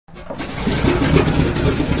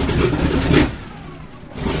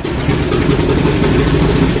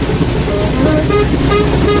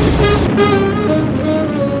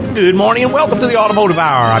Good morning and welcome to the Automotive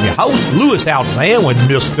Hour. I'm your host, Louis Altazan, with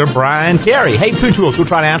Mr. Brian Terry. Hey, between two of us, we'll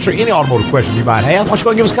try to answer any automotive question you might have. Why don't you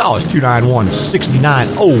go and give us a call? It's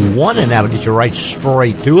 291-6901, and that'll get you right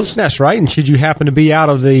straight to us. That's right, and should you happen to be out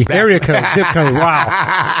of the area code, zip code,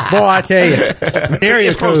 wow. Boy, I tell you, area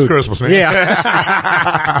it's code. Close to Christmas, man.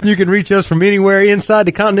 Yeah. You can reach us from anywhere inside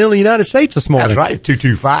the continental United States this morning. That's right,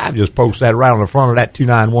 225. Just post that right on the front of that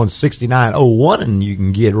 291-6901, and you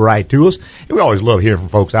can get right to us. And we always love hearing from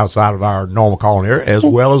folks outside of our normal calling area, as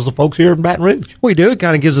well as the folks here in Baton Rouge. We do. It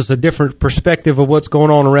kind of gives us a different perspective of what's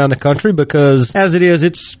going on around the country because, as it is,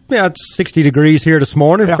 it's 60 degrees here this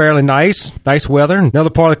morning. Yeah. Fairly nice weather. Another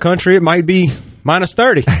part of the country, it might be minus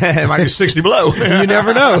 30. It might be 60 below. You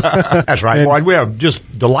never know. That's right. Boy, we have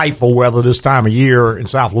just delightful weather this time of year in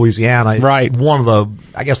South Louisiana. Right. One of the,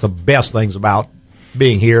 I guess, the best things about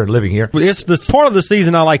being here and living here. It's the part of the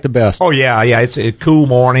season I like the best. Oh, yeah. It's cool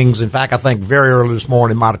mornings. In fact, I think very early this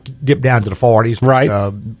morning it might have dipped down to the 40s. Right.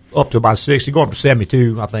 Up to about 60, going up to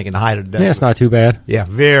 72, I think, in the height of the day. Yeah, it's not too bad. Yeah,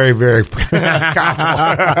 very, very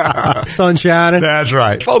comfortable. Sun shining. That's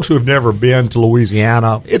right. Folks who have never been to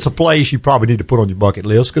Louisiana, it's a place you probably need to put on your bucket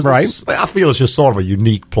list because I feel it's just sort of a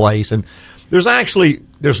unique place. And there's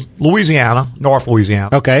Louisiana, North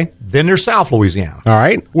Louisiana. Okay. Then there's South Louisiana. All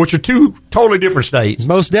right. Which are two totally different states.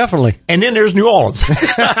 Most definitely. And then there's New Orleans, which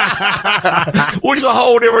is a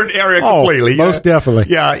whole different area completely. Most definitely.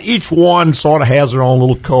 Yeah, each one sort of has their own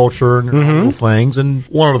little culture and their own little things. And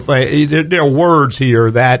one of the things, there are words here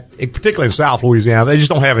that, particularly in South Louisiana, they just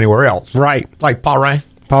don't have anywhere else. Right. Like parrain.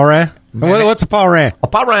 Parrain? What's a parrain? A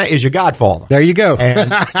parrain is your godfather. There you go. And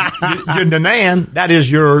your nanan, that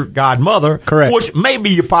is your godmother. Correct. Which may be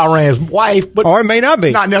your parrain's wife, but or it may not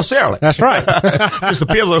be. Not necessarily. That's right. Just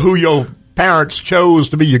depends on who your parents chose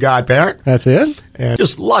to be your godparent. That's it. And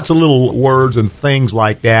just lots of little words and things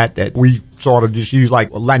like that we sort of just use, like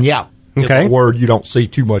lagniappe. Okay. It's a word you don't see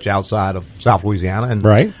too much outside of South Louisiana. And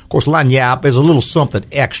right. Of course, lagniappe is a little something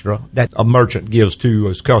extra that a merchant gives to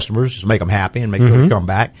his customers just to make them happy and make sure they come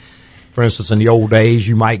back. For instance, in the old days,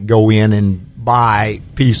 you might go in and buy a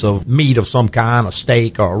piece of meat of some kind, a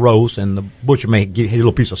steak or a roast, and the butcher may give you a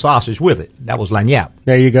little piece of sausage with it. That was lagniappe.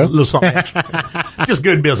 There you go. A little something extra. Just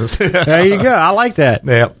good business. There you go. I like that.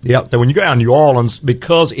 Yeah. So when you go down to New Orleans,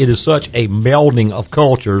 because it is such a melding of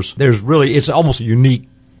cultures, it's almost a unique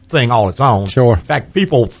thing all its own. Sure. In fact,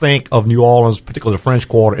 people think of New Orleans, particularly the French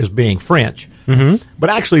Quarter, as being French. Mm-hmm. But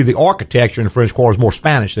actually, the architecture in the French Quarter is more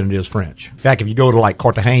Spanish than it is French. In fact, if you go to like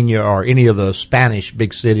Cartagena or any of the Spanish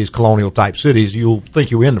big cities, colonial-type cities, you'll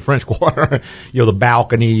think you're in the French Quarter. The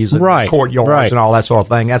balconies and the courtyards and all that sort of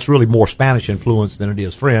thing. That's really more Spanish influence than it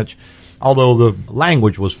is French, although the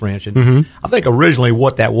language was French. And I think originally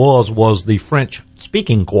what that was the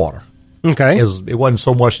French-speaking quarter. Okay. It wasn't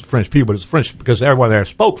so much the French people, but it's French because everyone there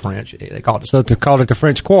spoke French. They called it. So they called it the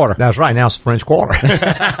French Quarter. That's right. Now it's the French Quarter.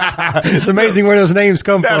 It's amazing where those names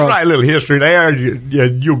come from. That's right. A little history there.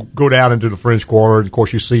 You go down into the French Quarter, and of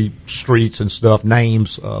course you see streets and stuff,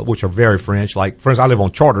 names which are very French. Like, for instance, I live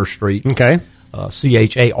on Charter Street. Okay.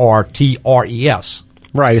 Chartres.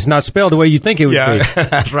 Right. It's not spelled the way you think it would be.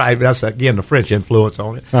 That's right. That's, again, the French influence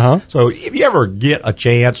on it. Uh-huh. So if you ever get a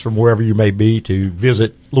chance from wherever you may be to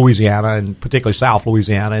visit Louisiana, and particularly South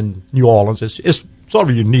Louisiana and New Orleans, it's sort of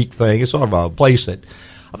a unique thing. It's sort of a place that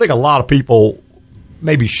I think a lot of people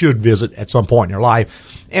maybe should visit at some point in their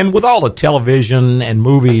life. And with all the television and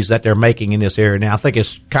movies that they're making in this area now, I think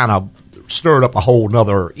it's kind of stirred up a whole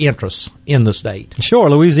nother interest in the state. Sure.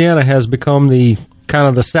 Louisiana has become the kind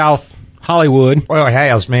of the South Hollywood. Well, it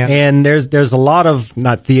has, man. And there's a lot of,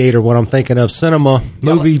 not theater, what I'm thinking of, cinema,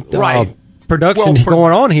 movie productions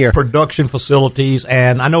going on here. Production facilities.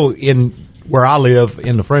 And I know where I live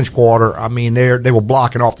in the French Quarter, I mean, they were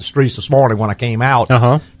blocking off the streets this morning when I came out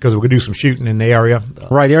because we could do some shooting in the area.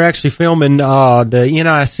 Right. They're actually filming the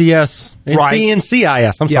NICS,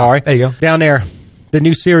 NCIS, sorry. There you go. Down there. The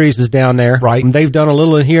new series is down there. Right. And they've done a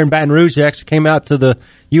little here in Baton Rouge. They actually came out to the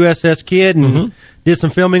USS Kidd and did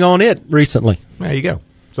some filming on it recently. There you go.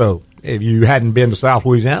 So if you hadn't been to South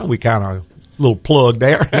Louisiana, we kind of little plug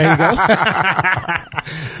there. There you go.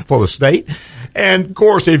 For the state. And, of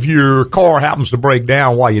course, if your car happens to break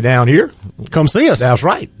down while you're down here, come see us. That's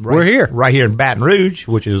right. We're here. Right here in Baton Rouge,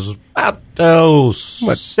 which is about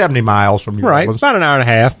 70 miles from New Orleans. About an hour and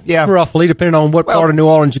a half. Yeah. Roughly, depending on what part of New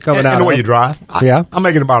Orleans you're coming out of. And the way you drive. I'm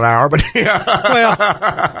making about an hour, but well,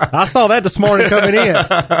 I saw that this morning coming in.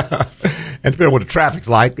 And depending on what the traffic's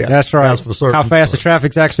like. That's right. That's for certain. How fast the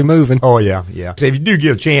traffic's actually moving. Oh, yeah. So if you do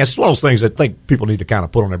get a chance, it's one of those things that I think people need to kind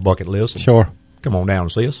of put on their bucket list. Sure. Come on down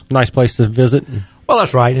and see us. Nice place to visit. Well,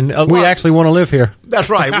 that's right. And we actually want to live here. That's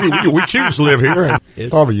right. We choose to live here. And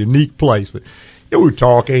it's sort of a unique place. But we were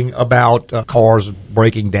talking about cars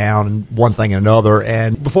breaking down and one thing and another.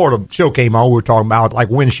 And before the show came on, we were talking about like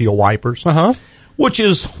windshield wipers. Which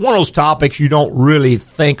is one of those topics you don't really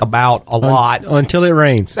think about a lot. Until it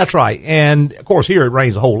rains. That's right. And, of course, here it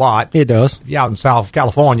rains a whole lot. It does. Yeah, out in South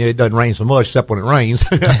California, it doesn't rain so much except when it rains.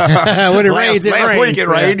 When it rains, it rains. Last week it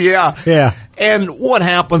rained, yeah. And what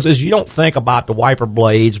happens is you don't think about the wiper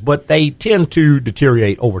blades, but they tend to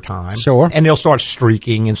deteriorate over time. Sure. And they'll start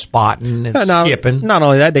streaking and spotting and skipping. Not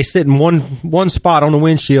only that, they sit in one spot on the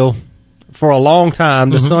windshield for a long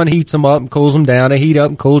time. The sun heats them up and cools them down. They heat up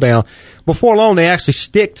and cool down. Before long, they actually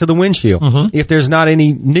stick to the windshield. If there's not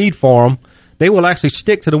any need for them, they will actually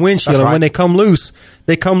stick to the windshield. That's right. And when they come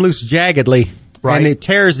loose jaggedly. Right. And it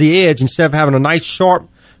tears the edge. Instead of having a nice, sharp,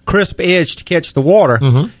 crisp edge to catch the water,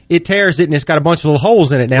 it tears it, and it's got a bunch of little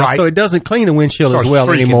holes in it now. Right. So it doesn't clean the windshield as well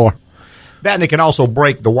anymore. That, and it can also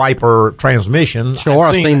break the wiper transmission. Sure,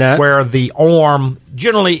 I've seen that. Where the arm,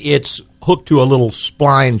 generally it's hooked to a little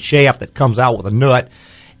spline shaft that comes out with a nut.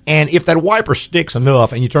 And if that wiper sticks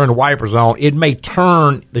enough and you turn the wipers on,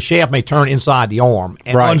 the shaft may turn inside the arm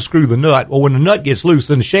and unscrew the nut. Well, when the nut gets loose,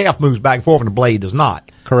 then the shaft moves back and forth and the blade does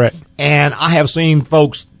not. Correct. And I have seen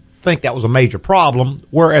folks think that was a major problem,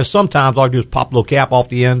 whereas sometimes all I do is pop the little cap off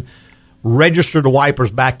the end, register the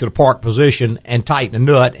wipers back to the park position, and tighten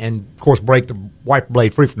the nut, and, of course, break the wiper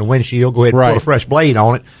blade free from the windshield. Go ahead and put a fresh blade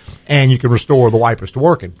on it, and you can restore the wipers to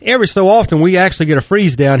working. Every so often, we actually get a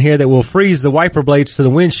freeze down here that will freeze the wiper blades to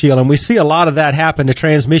the windshield, and we see a lot of that happen. The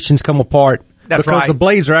transmissions come apart. That's because the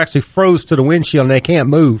blades are actually froze to the windshield and they can't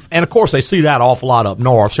move. And, of course, they see that an awful lot up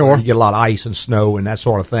north. Sure. You get a lot of ice and snow and that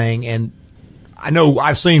sort of thing, and I know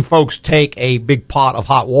I've seen folks take a big pot of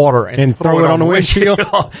hot water and throw it on the windshield.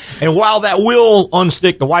 And while that will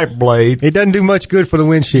unstick the wiper blade, it doesn't do much good for the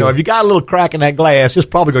windshield. If you got a little crack in that glass, it's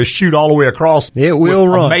probably going to shoot all the way across. It will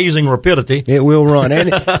run. Amazing rapidity. It will run. And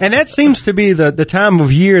that seems to be the time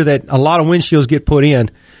of year that a lot of windshields get put in.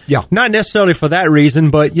 Yeah. Not necessarily for that reason,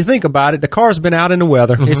 but you think about it. The car's been out in the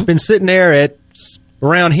weather. It's been sitting there at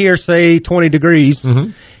around here, say, 20 degrees.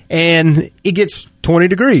 And it gets 20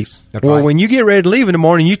 degrees. That's right. When you get ready to leave in the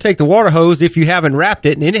morning, you take the water hose, if you haven't wrapped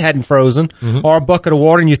it and it hadn't frozen, or a bucket of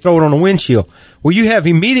water, and you throw it on the windshield. Well, you have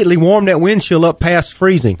immediately warmed that windshield up past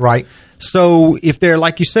freezing. Right. So if there,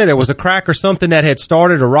 like you said, there was a crack or something that had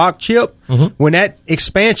started a rock chip, when that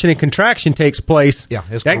expansion and contraction takes place,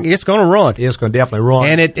 it's going to run. It's going to definitely run.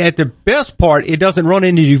 And at the best part, it doesn't run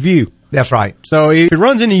into your view. That's right. So if it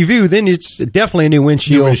runs into your view, then it's definitely a new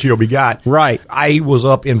windshield. New windshield we got. Right. I was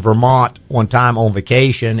up in Vermont one time on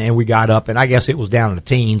vacation, and we got up, and I guess it was down in the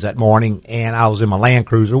teens that morning, and I was in my Land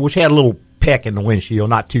Cruiser, which had a little peck in the windshield,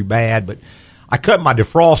 not too bad, but I cut my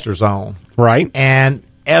defrosters on. Right. And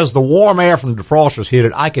as the warm air from the defrosters hit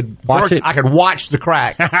it, I could watch the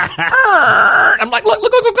crack. I'm like, look.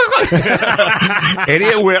 And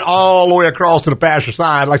it went all the way across to the passenger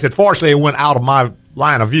side. Like I said, fortunately, it went out of my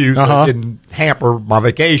line of view, so it didn't hamper my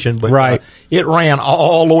vacation. But it ran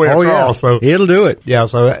all the way across. Yeah. So it'll do it. Yeah,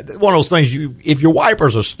 so one of those things, if your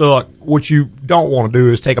wipers are stuck, what you don't want to do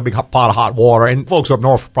is take a big pot of hot water. And folks up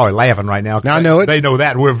north are probably laughing right now. I know it. They know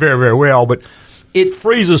that. We're very, very well. But it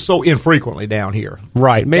freezes so infrequently down here.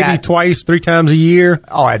 Right. Maybe twice, 3 times a year.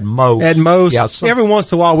 Oh, at most. At most. Yeah, every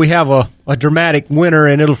once in a while we have a dramatic winter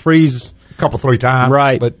and it'll freeze. A couple, 3 times.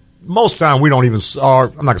 Right. But most of the time we don't even, or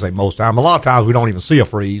I'm not going to say most of the time, a lot of times we don't even see a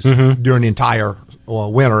freeze during the entire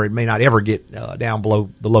winter. It may not ever get down below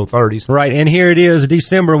the low 30s. Right. And here it is,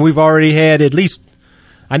 December, and we've already had at least,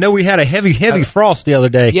 I know we had a heavy frost the other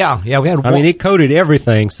day. Yeah, we had one. I mean, it coated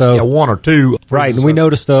everything. So 1 or 2. Right, and we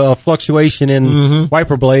noticed a fluctuation in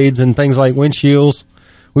wiper blades and things like windshields.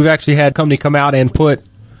 We've actually had a company come out and put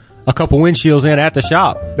a couple windshields in at the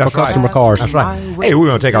shop for customer cars. That's right. Hey, we're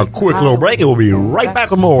going to take a quick little break, and we'll be right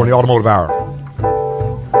back with more in the Automotive Hour.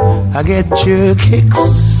 I get your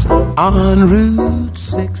kicks on Route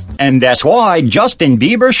 6. And that's why Justin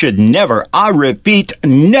Bieber should never, I repeat,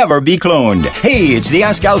 never be cloned. Hey, it's the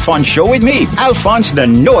Ask Alphonse show with me, Alphonse the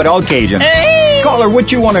Know-It-All Cajun. Hey! Caller,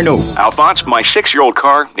 what you want to know? Alphonse, my 6-year-old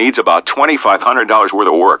car needs about $2,500 worth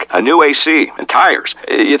of work, a new AC, and tires.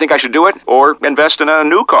 You think I should do it or invest in a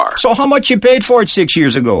new car? So how much you paid for it 6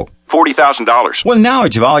 years ago? $40,000. Well, now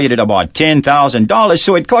it's valued at about $10,000,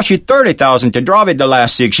 so it cost you $30,000 to drive it the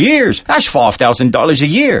last 6 years. That's $5,000 a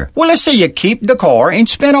year. Well, let's say you keep the car and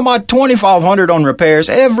spend about $2,500 on repairs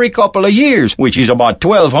every couple of years, which is about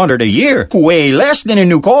 $1,200 a year. Way less than a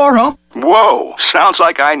new car, huh? Whoa, sounds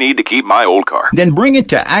like I need to keep my old car. Then bring it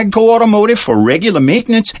to AGCO Automotive for regular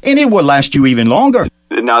maintenance, and it will last you even longer.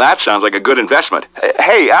 Now that sounds like a good investment.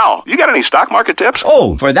 Hey, Al, you got any stock market tips?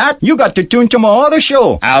 Oh, for that, you got to tune to my other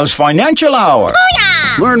show, Al's Financial Hour.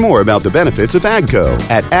 Learn more about the benefits of AGCO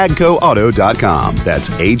at agcoauto.com. That's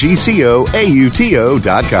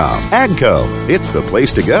AGCOAUTO.com. AGCO, it's the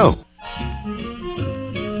place to go.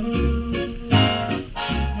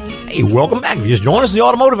 Hey, welcome back. If you just joined us in the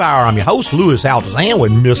Automotive Hour, I'm your host, Louis Altazan,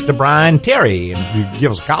 with Mr. Brian Terry. And if you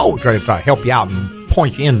give us a call, we'll try to help you out and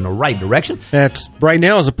point you in the right direction. That's right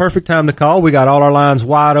now is a perfect time to call. We got all our lines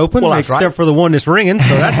wide open, except for the one that's ringing,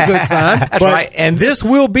 so that's a good sign. That's right. And this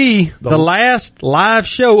will be the last live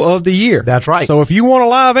show of the year. That's right. So if you want a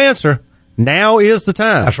live answer, now is the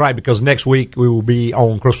time. That's right, because next week we will be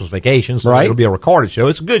on Christmas vacation, so it'll be a recorded show.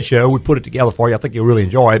 It's a good show. We put it together for you. I think you'll really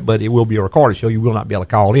enjoy it, but it will be a recorded show. You will not be able to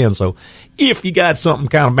call in. So if you got something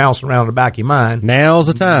kind of bouncing around in the back of your mind, now's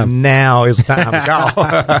the time. Now is the time to call.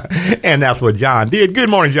 And that's what John did. Good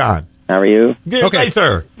morning, John. How are you? Good, okay,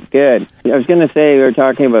 sir. Good. I was going to say, we were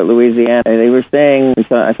talking about Louisiana. They were saying,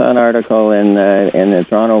 I saw an article in the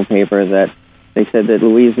Toronto paper that they said that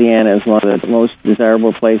Louisiana is one of the most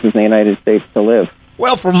desirable places in the United States to live.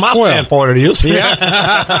 Well, from my standpoint, it is. Yeah.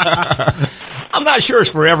 I'm not sure it's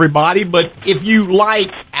for everybody, but if you like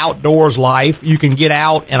outdoors life, you can get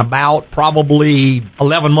out and about probably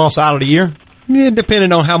 11 months out of the year. Yeah,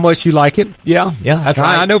 depending on how much you like it. Yeah, that's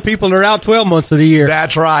right. I know people that are out 12 months of the year.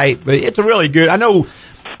 That's right. But it's a really good.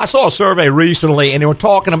 I saw a survey recently, and they were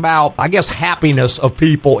talking about, I guess, happiness of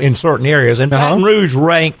people in certain areas. And Baton Rouge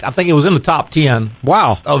ranked, I think it was in the top 10.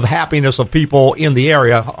 Wow. Of happiness of people in the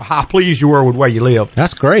area, how pleased you were with where you live.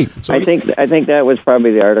 That's great. So I think that was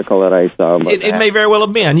probably the article that I saw. It may very well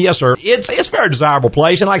have been, yes, sir. It's a very desirable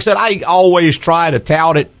place. And like I said, I always try to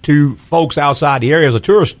tout it to folks outside the area as a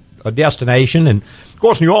tourist destination. And of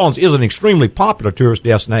course, New Orleans is an extremely popular tourist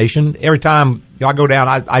destination. Every time I go down,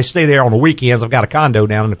 I stay there on the weekends. I've got a condo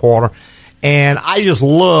down in the quarter, and I just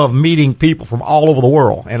love meeting people from all over the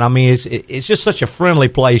world. And I mean, it's just such a friendly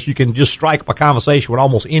place. You can just strike up a conversation with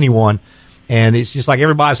almost anyone, and it's just like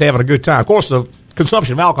everybody's having a good time. Of course, the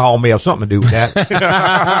consumption of alcohol may have something to do with that.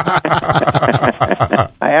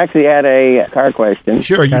 I actually had a car question.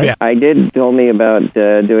 Sure, you bet. I did told me about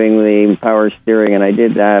doing the power steering, and I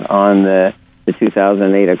did that on the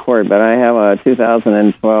 2008 Accord, but I have a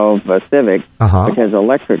 2012 Civic, which has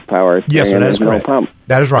electric power steering. Yes, sir, and that is correct. No pump.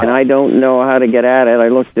 That is right. And I don't know how to get at it. I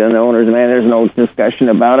looked at the owner's man. There's no discussion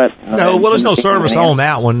about it. No, well, there's no service on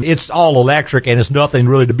that one. It's all electric, and it's nothing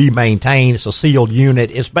really to be maintained. It's a sealed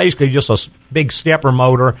unit. It's basically just a big stepper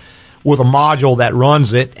motor with a module that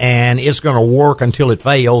runs it, and it's going to work until it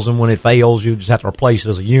fails, and when it fails, you just have to replace it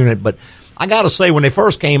as a unit. But I got to say, when they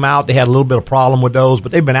first came out, they had a little bit of problem with those,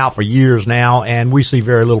 but they've been out for years now, and we see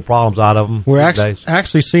very little problems out of them. We're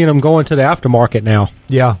actually seeing them go into the aftermarket now.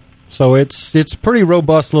 Yeah. So it's a pretty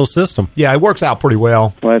robust little system. Yeah, it works out pretty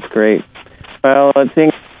well. Well, that's great. Well, I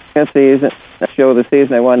think the show of the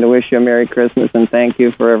season, I wanted to wish you a Merry Christmas and thank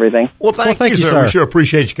you for everything. Well, thank you, sir. We sure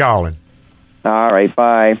appreciate you calling. All right,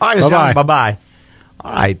 bye. All right, John, bye-bye.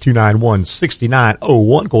 All right,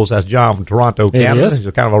 291-6901. Of course, that's John from Toronto, Canada. He's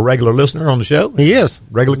kind of a regular listener on the show. He is.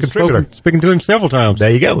 Regular contributor. Speaking to him several times.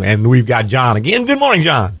 There you go. And we've got John again. Good morning,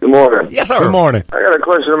 John. Good morning. Yes, sir. Good morning. I got a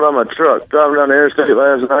question about my truck. Driving down the interstate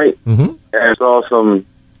last night, and I saw some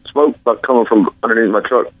smoke coming from underneath my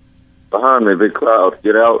truck behind me, big cloud.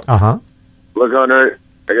 Get out. Look under it.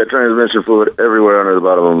 I got transmission fluid everywhere under the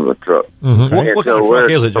bottom of the truck. What kind of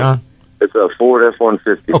truck is it, John? It's a Ford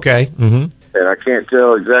F-150. Okay. And I can't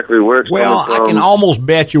tell exactly where it's coming from. Well, I can almost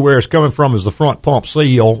bet you where it's coming from is the front pump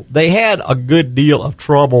seal. They had a good deal of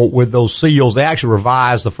trouble with those seals. They actually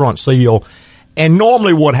revised the front seal. And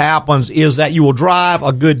normally what happens is that you will drive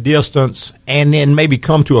a good distance and then maybe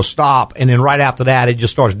come to a stop, and then right after that it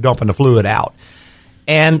just starts dumping the fluid out.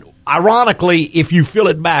 And ironically, if you fill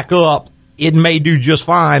it back up, it may do just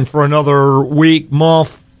fine for another week,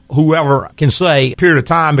 month, whoever can say, period of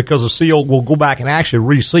time, because the seal will go back and actually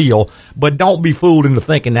reseal. But don't be fooled into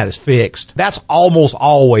thinking that it's fixed. That's almost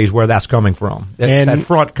always where that's coming from. That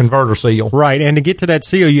front converter seal. Right, and to get to that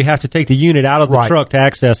seal, you have to take the unit out of the truck to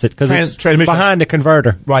access it, because it's behind the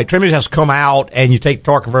converter. Right, transmission has to come out, and you take the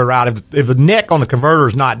torque converter out. If the neck on the converter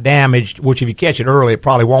is not damaged, which if you catch it early, it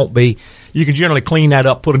probably won't be, you can generally clean that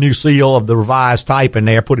up, put a new seal of the revised type in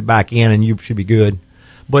there, put it back in, and you should be good.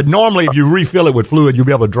 But normally, if you refill it with fluid, you'll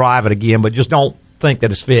be able to drive it again. But just don't think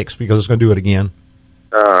that it's fixed, because it's going to do it again.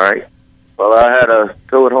 All right. Well, I had to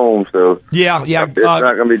tow it home, so yeah. It's not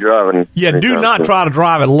going to be driving. Yeah, do not try to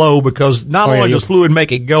drive it low, because not only does fluid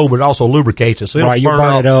make it go, but it also lubricates it. So it'll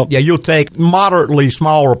burn it up. Yeah, you'll take moderately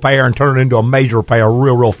small repair and turn it into a major repair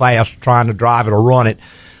real fast, trying to drive it or run it.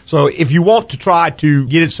 So if you want to try to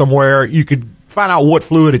get it somewhere, you could find out what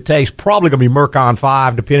fluid it takes. Probably going to be Mercon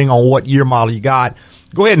 5, depending on what year model you got.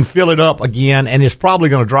 Go ahead and fill it up again, and it's probably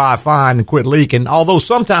going to dry fine and quit leaking. Although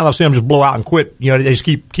sometimes I've seen them just blow out and quit. You know, they just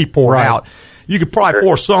keep pouring out. You could probably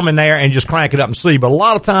pour some in there and just crank it up and see. But a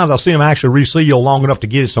lot of times I've seen them actually reseal long enough to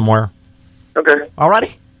get it somewhere. Okay. All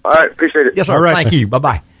righty? All right. Appreciate it. Yes, sir. All right. Thank you.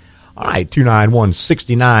 Bye-bye. All right,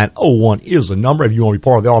 291-6901 is the number. If you want to be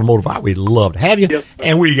part of the Automotive Hour, we'd love to have you. Yep.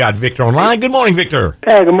 And we got Victor online. Good morning, Victor.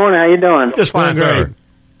 Hey, good morning. How you doing? Just fine, sir.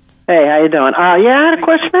 Hey, how you doing? I had a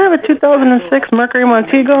question. I have a 2006 Mercury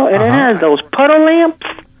Montego, and it has those puddle lamps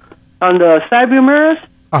on the side view mirrors.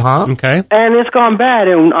 Okay. And it's gone bad,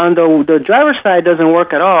 and on the driver's side doesn't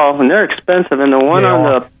work at all, and they're expensive. And the one on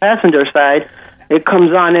the passenger side, it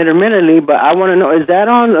comes on intermittently, but I want to know, is that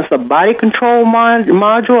on the body control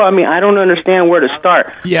module? I mean, I don't understand where to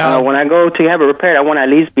start. Yeah. When I go to have it repaired, I want to at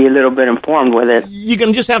least be a little bit informed with it. You're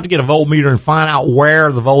going to just have to get a voltmeter and find out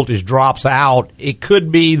where the voltage drops out. It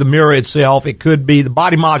could be the mirror itself. It could be the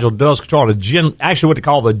body module does control actually what they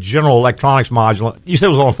call the general electronics module. You said it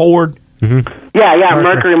was on a Ford? Mm-hmm. Yeah,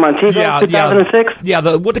 Mercury Montego, 2006?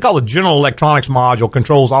 Yeah, what they call the general electronics module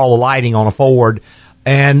controls all the lighting on a Ford.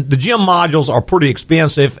 And the GEM modules are pretty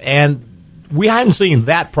expensive, and we hadn't seen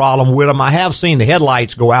that problem with them. I have seen the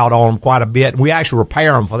headlights go out on them quite a bit, and we actually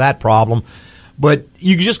repair them for that problem. But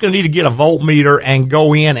you're just going to need to get a voltmeter and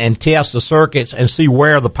go in and test the circuits and see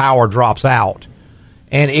where the power drops out.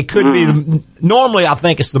 And it could be, normally I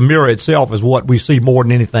think it's the mirror itself is what we see more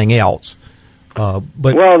than anything else. But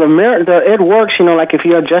the mirror, it works. You know, like if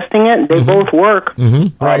you're adjusting it, they both work.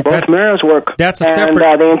 Right, both mirrors work. That's a and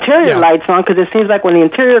separate. The interior lights on, because it seems like when the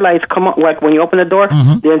interior lights come on, like when you open the door,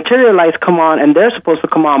 the interior lights come on, and they're supposed to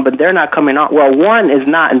come on, but they're not coming on. Well, one is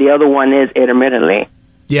not, and the other one is intermittently.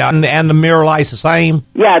 Yeah, and the mirror light's the same.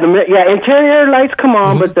 Yeah, interior lights come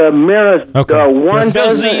on, but the mirrors, one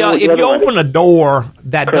doesn't. If you open a door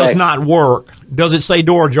that does not work, does it say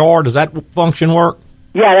door ajar? Does that function work?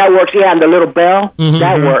 Yeah, that works. Yeah, and the little bell,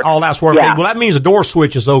 that works. Oh, that's working. Yeah. Well, that means the door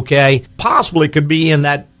switch is okay. Possibly could be in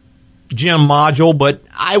that GEM module, but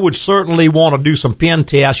I would certainly want to do some pin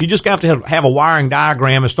tests. You just have to have a wiring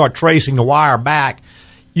diagram and start tracing the wire back.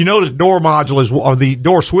 You know the door module or the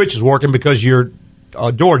door switch is working because your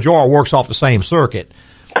door jar works off the same circuit.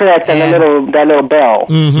 Correct, and that little bell.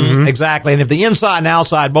 Exactly. And if the inside and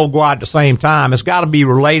outside both go out at the same time, it's got to be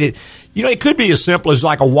related. You know, it could be as simple as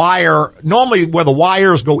like a wire. Normally, where the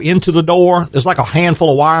wires go into the door, there's like a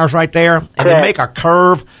handful of wires right there, and they make a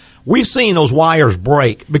curve. We've seen those wires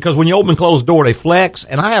break because when you open and close the door, they flex,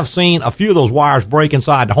 and I have seen a few of those wires break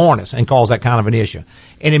inside the harness and cause that kind of an issue.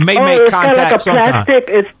 And it may make contact sometimes.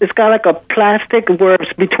 It's got like a plastic where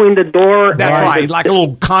it's between the door. That's right, like a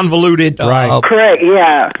little convoluted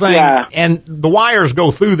correct, thing. Yeah. And the wires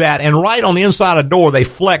go through that, and right on the inside of the door, they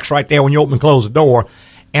flex right there when you open and close the door.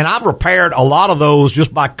 And I've repaired a lot of those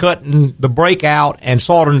just by cutting the break out and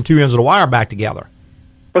soldering the two ends of the wire back together.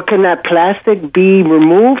 But can that plastic be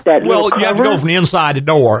removed? Well, you have to go from the inside the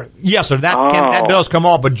door. Yes, sir. That does come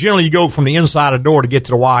off, but generally you go from the inside of the door to get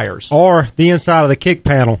to the wires. Or the inside of the kick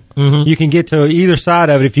panel. You can get to either side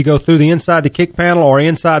of it. If you go through the inside the kick panel or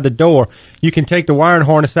inside the door, you can take the wiring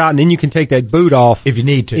harness out, and then you can take that boot off. If you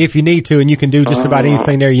need to. And you can do just about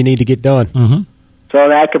anything there you need to get done. So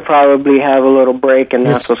that could probably have a little break, and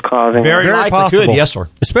that's what's causing it. Very likely possible. Could, yes, sir.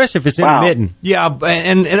 Especially if it's intermittent. Yeah,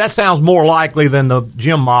 and that sounds more likely than the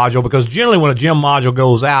GEM module, because generally when a GEM module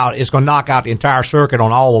goes out, it's going to knock out the entire circuit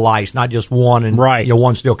on all the lights, not just one, and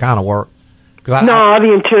one still kind of work.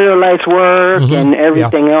 The interior lights work and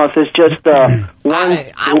everything else. It's just one.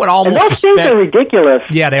 I would almost and those things are ridiculous.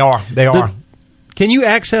 Yeah, they are. Can you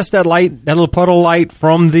access that light, that little puddle light,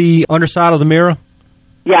 from the underside of the mirror?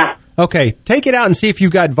 Yeah. Okay, take it out and see if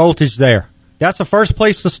you've got voltage there. That's the first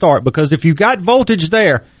place to start, because if you've got voltage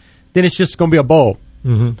there, then it's just going to be a bulb.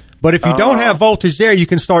 But if you don't have voltage there, you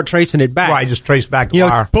can start tracing it back. Right, just trace back the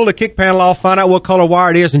wire. Pull the kick panel off, find out what color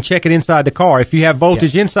wire it is, and check it inside the car. If you have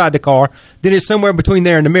voltage inside the car, then it's somewhere between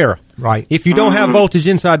there and the mirror. Right. If you don't have voltage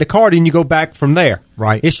inside the car, then you go back from there.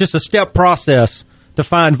 Right. It's just a step process to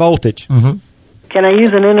find voltage. Can I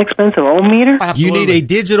use an inexpensive ohm meter? You need a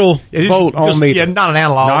digital volt ohm meter. Yeah, not an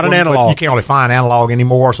analog. Not an analog. You can't really find analog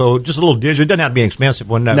anymore, so just a little digital. It doesn't have to be an expensive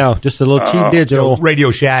one. No, just a little cheap digital.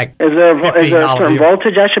 Radio Shack. Is there a certain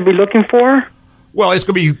voltage I should be looking for? Well, it's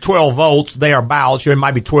going to be 12 volts thereabouts. It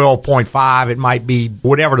might be 12.5. It might be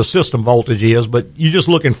whatever the system voltage is, but you're just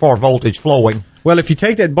looking for voltage flowing. Well, if you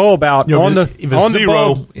take that bulb out if it's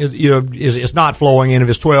zero, bulb, it's not flowing, and if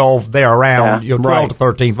it's 12 there around, 12 to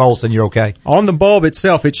 13 volts, then you're okay. On the bulb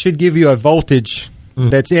itself, it should give you a voltage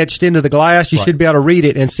that's etched into the glass, you should be able to read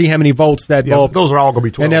it and see how many volts that bulb. Those are all going to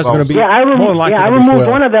be 12 and that's volts. going to be I removed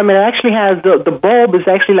one of them, and it actually has the bulb is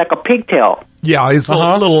actually like a pigtail. Yeah, it's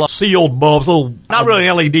a little sealed bulb. Not really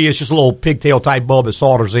an LED. It's just a little pigtail type bulb that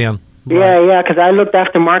solders in. Yeah, because I looked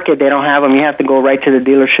aftermarket. They don't have them. You have to go right to the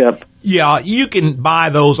dealership. Yeah, you can buy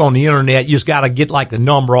those on the internet. You just got to get like the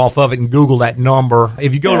number off of it and Google that number.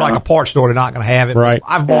 If you go to like a parts store, they're not going to have it. Right.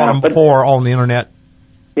 I've bought them before on the internet.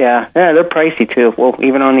 Yeah, they're pricey too. Well,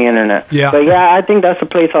 even on the internet. Yeah. But yeah, I think that's the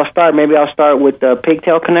place I'll start. Maybe I'll start with the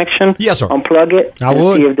pigtail connection. Yes, sir. Unplug it. I and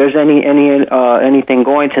would. see if there's anything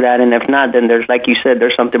going to that, and if not, then there's, like you said,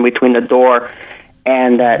 there's something between the door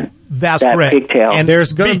and That's that correct. pigtail. And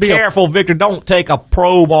there's going to be careful, Victor. Don't take a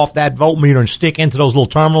probe off that voltmeter and stick into those little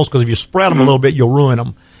terminals, because if you spread them a little bit, you'll ruin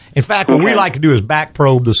them. In fact, what we like to do is back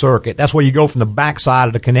probe the circuit. That's where you go from the back side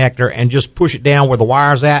of the connector and just push it down where the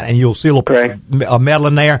wire's at, and you'll see a little piece of metal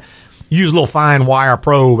in there. Use a little fine wire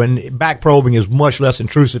probe, and back probing is much less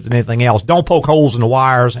intrusive than anything else. Don't poke holes in the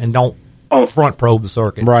wires, and don't front probe the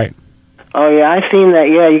circuit. Right. Oh, yeah, I've seen that.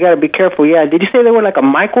 Yeah, you got to be careful. Yeah, did you say they were like a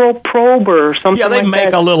micro probe or something? Yeah, they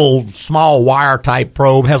make a little small wire type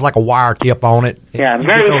probe. Has like a wire tip on it. Yeah,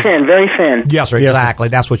 very thin. Yes, sir. Exactly.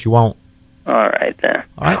 That's what you want. All right then.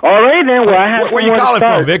 All right. All right then. Well, I have. Where you calling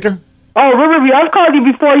from, Victor? Oh, Riverview. I've called you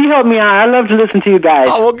before. You helped me out. I love to listen to you guys.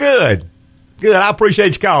 Oh, well, good. Good. I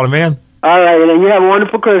appreciate you calling, man. All right, and then you have a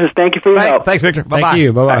wonderful Christmas. Thank you for your help. Thanks, Victor. Bye-bye. Thank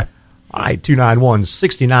you. Bye-bye. All right,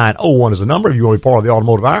 291-6901 is the number if you want to be part of the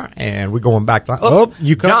Automotive Hour, and we're going back to...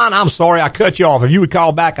 John, I'm sorry I cut you off. If you would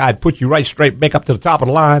call back, I'd put you right straight back up to the top of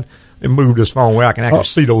the line and move this phone where I can actually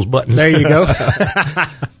see those buttons. There you go.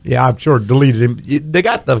 Yeah, I'm sure deleted him. They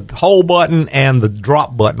got the hold button and the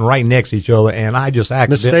drop button right next to each other, and I just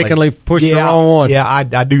accidentally... mistakenly pushed the wrong one. Yeah,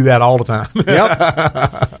 I do that all the time.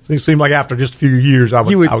 Yep. It seemed like after just a few years, I would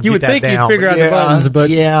you would get that think down. you'd figure out the buttons, but...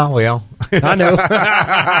 Yeah, well... I know.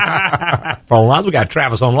 Phone lines. We got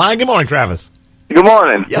Travis on the line. Good morning, Travis. Good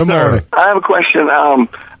morning. Yes, sir. I have a question.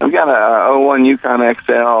 I've got a 01 Yukon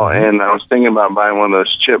XL, and I was thinking about buying one of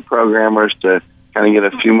those chip programmers to kind of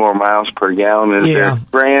get a few more miles per gallon. Is there a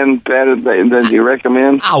brand better than you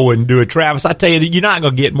recommend? I wouldn't do it, Travis. I tell you, you're not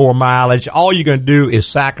going to get more mileage. All you're going to do is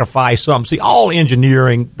sacrifice something. See, all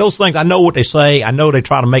engineering, those things, I know what they say. I know they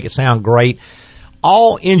try to make it sound great.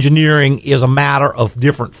 All engineering is a matter of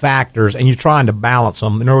different factors, and you're trying to balance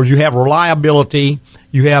them. In other words, you have reliability,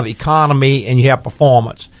 you have economy, and you have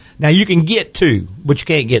performance. Now, you can get two, but you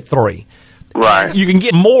can't get three. Right. You can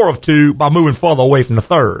get more of two by moving further away from the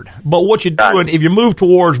third. But what you're doing, if you move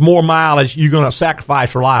towards more mileage, you're going to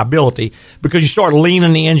sacrifice reliability because you start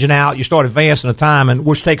leaning the engine out, you start advancing the timing,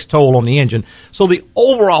 which takes a toll on the engine. So the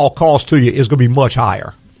overall cost to you is going to be much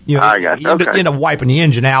higher. You know, I got you. Okay. end up wiping the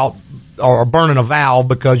engine out or burning a valve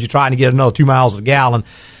because you're trying to get another 2 miles a gallon.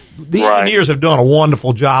 The engineers have done a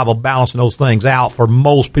wonderful job of balancing those things out for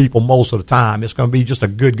most people most of the time. It's going to be just a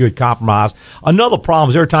good compromise. Another problem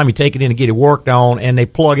is every time you take it in and get it worked on and they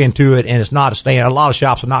plug into it and it's not a standard, a lot of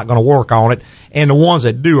shops are not going to work on it, and the ones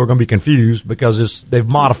that do are going to be confused because they've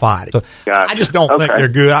modified it. So I just don't think they're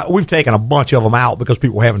good. We've taken a bunch of them out because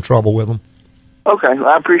people were having trouble with them. Okay, well,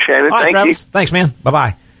 I appreciate it. All right, Thank Travis. you. Thanks, man.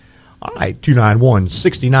 Bye-bye. All right,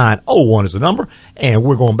 291-6901 is the number, and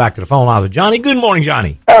we're going back to the phone line with Johnny. Good morning,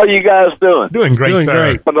 Johnny. How are you guys doing? Doing great,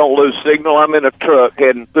 sir. I don't lose signal. I'm in a truck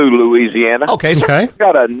heading through Louisiana. Okay, sir. I've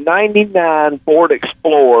got a 99 Ford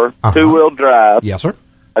Explorer, two-wheel drive. Yes, sir.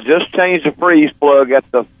 I just changed the freeze plug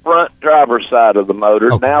at the front driver's side of the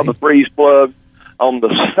motor. Okay. Now the freeze plug on the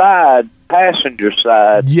side, passenger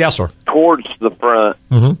side, yes, sir, towards the front.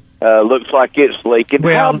 Mm-hmm. Looks like it's leaking.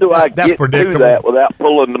 Well, how do I get to that without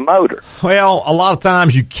pulling the motor? Well, a lot of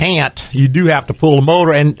times you can't. You do have to pull the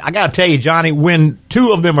motor. And I got to tell you, Johnny, when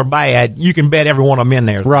two of them are bad, you can bet every one of them in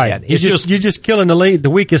there is bad. You're just killing the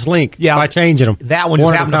weakest link by changing them. That one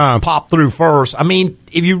just happens to pop through first. I mean,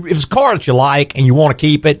 if it's a car that you like and you want to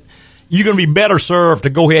keep it, you're going to be better served to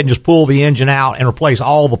go ahead and just pull the engine out and replace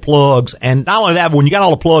all the plugs. And not only that, but when you got all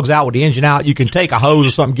the plugs out with the engine out, you can take a hose or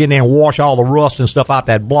something, get in there and wash all the rust and stuff out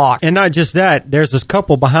that block. And not just that, there's this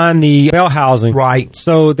couple behind the bell housing. Right.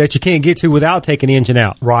 So that you can't get to without taking the engine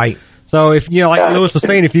out. Right. So if, like Lewis was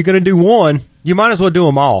saying, if you're going to do one, you might as well do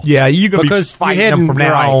them all. Yeah, you're going to be fighting them from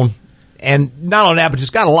now on. And not only that, but it's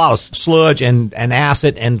got a lot of sludge and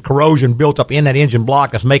acid and corrosion built up in that engine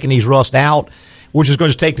block that's making these rust out, which is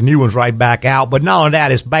going to take the new ones right back out. But not only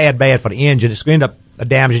that, it's bad for the engine. It's going to end up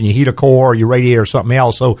damaging your heater core or your radiator or something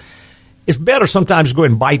else. So it's better sometimes to go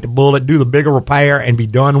ahead and bite the bullet, do the bigger repair, and be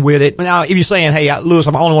done with it. Now, if you're saying, hey, Lewis,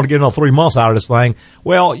 I only want to get another 3 months out of this thing,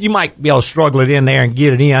 well, you might be able to struggle it in there and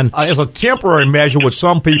get it in. As a temporary measure, what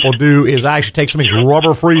some people do is actually take some of these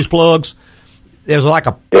rubber freeze plugs. There's like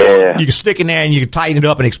a, you can stick in there and you can tighten it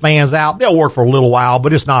up and it expands out. They'll work for a little while,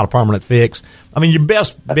 but it's not a permanent fix. I mean, your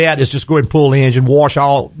best bet is just go ahead and pull the engine, knock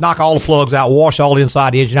all the plugs out, wash all the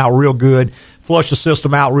inside the engine out real good, flush the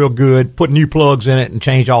system out real good, put new plugs in it and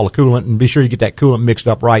change all the coolant, and be sure you get that coolant mixed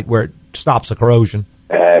up right where it stops the corrosion.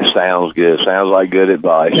 Sounds good. Sounds like good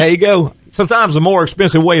advice. There you go. Sometimes the more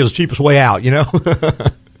expensive way is the cheapest way out, you know?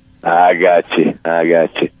 I got you.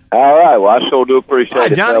 All right. Well, I sure do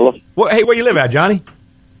appreciate it, Johnny. Hey, where you live at, Johnny?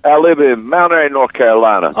 I live in Mount Airy, North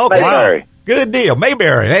Carolina. Okay. Mayberry. Good deal.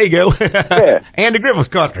 Mayberry. There you go. Yeah. Andy Griffith's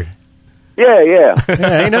country. Yeah.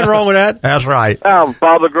 Ain't nothing wrong with that. That's right.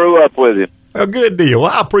 Father grew up with him. Well, good deal.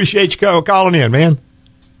 Well, I appreciate you calling in, man.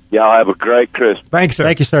 Y'all have a great Christmas. Thanks, sir.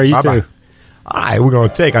 Thank you, sir. You Bye-bye. too. All right, we're going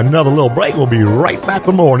to take another little break. We'll be right back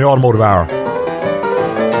with more in the Automotive Hour.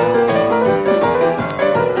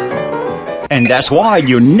 And that's why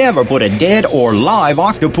you never put a dead or live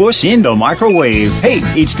octopus in the microwave. Hey,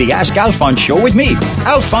 it's the Ask Alphonse show with me,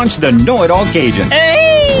 Alphonse the Know-It-All Cajun.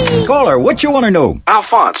 Hey! Caller, what you want to know?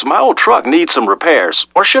 Alphonse, my old truck needs some repairs.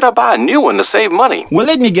 Or should I buy a new one to save money? Well,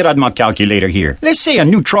 let me get out my calculator here. Let's say a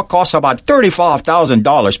new truck costs about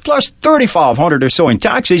 $35,000 plus $3,500 or so in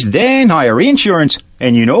taxes, then higher insurance.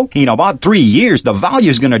 And you know, in about 3 years, the value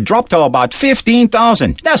is going to drop to about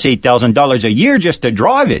 $15,000. That's $8,000 a year just to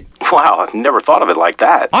drive it. Wow, I've never thought of it like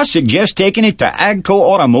that. I suggest taking it to AGCO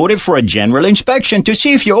Automotive for a general inspection to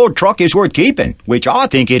see if your old truck is worth keeping, which I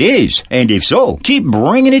think it is. And if so, keep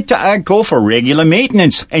bringing it to AGCO for regular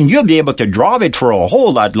maintenance, and you'll be able to drive it for a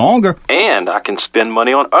whole lot longer. And I can spend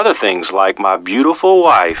money on other things like my beautiful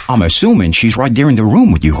wife. I'm assuming she's right there in the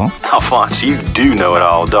room with you, huh? Alphonse, you do know it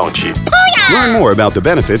all, don't you? Learn more about the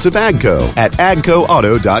benefits of AGCO at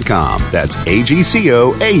AGCOAuto.com. That's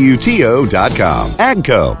AGCOAUTO.com.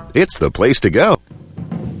 AGCO, it's the place to go.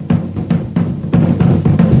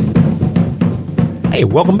 Hey,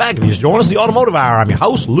 welcome back. If you just joined us, the Automotive Hour. I'm your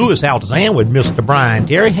host, Louis Altazan, with Mr. Brian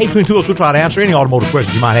Terry. Hey, between two of us, we'll try to answer any automotive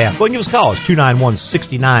questions you might have. Go ahead and give us a call. It's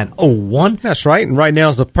 291-6901. That's right. And right now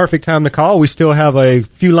is the perfect time to call. We still have a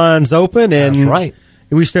few lines open. And that's right.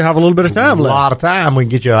 We still have a little bit of time left. A lot of time. We can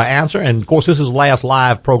get you an answer. And, of course, this is the last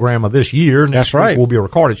live program of this year. That's right. It will be a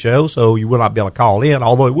recorded show, so you will not be able to call in,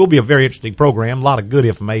 although it will be a very interesting program. A lot of good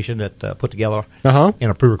information that put together in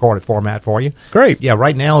a pre-recorded format for you. Great. Yeah,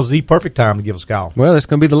 right now is the perfect time to give us a call. Well, it's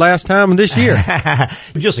going to be the last time of this year.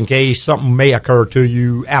 Just in case something may occur to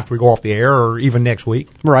you after we go off the air or even next week.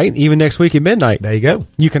 Right, even next week at midnight. There you go.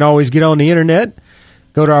 You can always get on the Internet.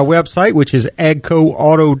 Go to our website, which is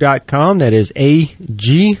agcoauto.com. That is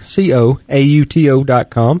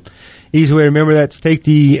AGCOAUTO.com. Easy way to remember that is take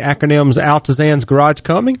the acronyms Altazan's Garage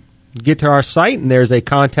Company. Get to our site, and there's a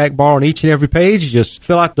contact bar on each and every page. Just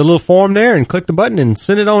fill out the little form there and click the button and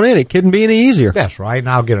send it on in. It couldn't be any easier. That's right, and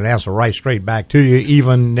I'll get an answer right straight back to you.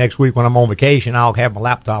 Even next week when I'm on vacation, I'll have my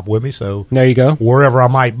laptop with me. So there you go. Wherever I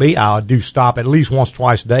might be, I do stop at least once,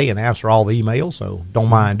 twice a day and answer all the emails, so don't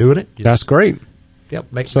mind doing it. That's great.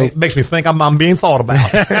 Yep, makes me think I'm being thought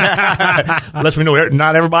about. Lets me know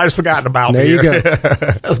not everybody's forgotten about there me. There you go.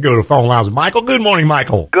 Let's go to the phone lines. Michael, good morning,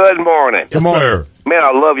 Michael. Good morning. Yes, sir. Man,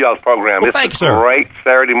 I love y'all's program. Well, it's thanks, a sir. Great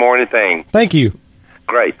Saturday morning thing. Thank you.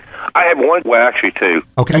 Great. I have one, well, actually two.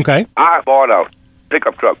 Okay. I bought a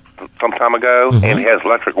pickup truck some time ago, and it has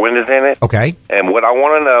electric windows in it. Okay. And what I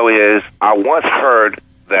want to know is, I once heard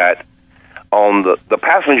that on the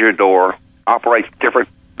passenger door operates different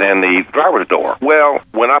than the driver's door. Well,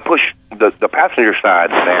 when I push the passenger side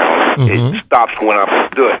down, it stops when I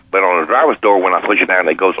do it. But on the driver's door, when I push it down,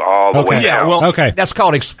 it goes all the way down. Well, that's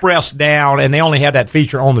called express down, and they only have that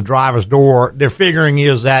feature on the driver's door. Their figuring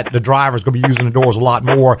is that the driver's going to be using the doors a lot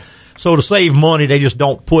more. So to save money, they just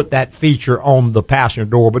don't put that feature on the passenger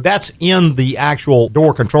door. But that's in the actual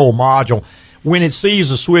door control module. When it sees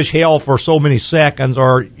the switch held for so many seconds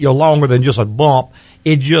or longer than just a bump,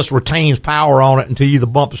 it just retains power on it until you either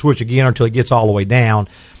bump the switch again or until it gets all the way down.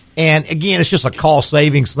 And, again, it's just a cost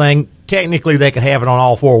savings thing. Technically, they could have it on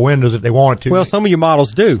all four windows if they wanted to. Well, some of your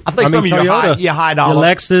models do. I think some of your high dollar. Your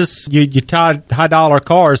Lexus, your high dollar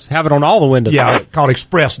cars have it on all the windows. Yeah, called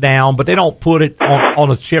express down, but they don't put it on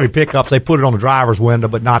the Chevy pickups. They put it on the driver's window,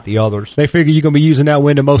 but not the others. They figure you're going to be using that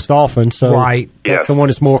window most often, so that's the one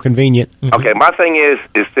that's more convenient. Okay, my thing is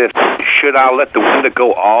this, should I let the window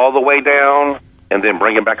go all the way down, and then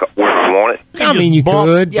bring it back up where I want it? I mean, you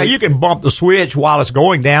could. Yeah, you can bump the switch while it's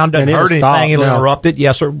going down. Doesn't hurt anything. It'll interrupt it.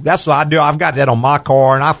 Yes, sir. That's what I do. I've got that on my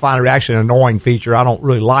car, and I find it actually an annoying feature. I don't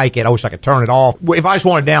really like it. I wish I could turn it off. If I just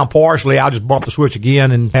want it down partially, I'll just bump the switch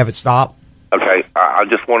again and have it stop. Okay, I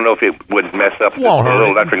just want to know if it would mess up the hurt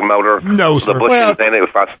little electric motor. No, sir. The bushings in it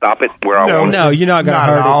if I stop it where I want it. No, you're not going to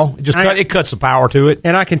hurt it. At all. It cuts the power to it.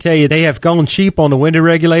 And I can tell you, they have gone cheap on the window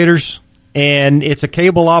regulators, and it's a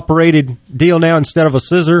cable-operated deal now instead of a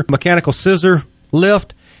mechanical scissor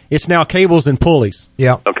lift. It's now cables and pulleys.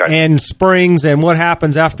 Yeah. Okay. And springs, and what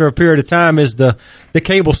happens after a period of time is the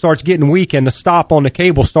cable starts getting weak, and the stop on the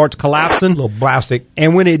cable starts collapsing. A little plastic.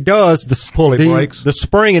 And when it does, the pulley breaks. The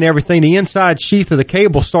spring and everything, the inside sheath of the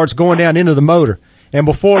cable starts going down into the motor. And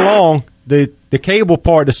before long, the cable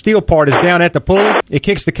part, the steel part, is down at the pulley. It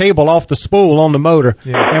kicks the cable off the spool on the motor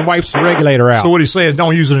and wipes the regulator out. So what he's saying is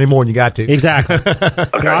don't use it anymore than you got to. Exactly.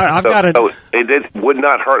 Okay. I've got it. So it would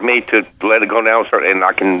not hurt me to let it go down, and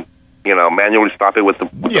I can, manually stop it with the.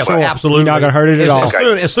 Yes, absolutely. You're not going to hurt it at all.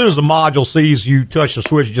 As soon as the module sees you touch the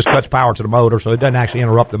switch, it just cuts power to the motor, so it doesn't actually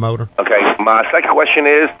interrupt the motor. Okay. My second question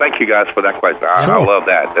is, thank you guys for that question. I love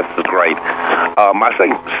that. This is great.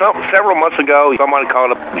 Several months ago, somebody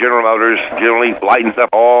called up General Motors, generally lightens up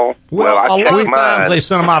all. Well, I a lot of times they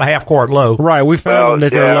send them out a half-quart low. Right, we found them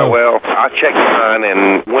that they're low. Well, I checked mine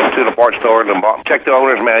and went to the parts store and checked the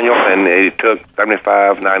owner's manual, and it took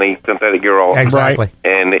 75, 90 synthetic gear oil. Exactly.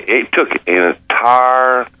 And it took an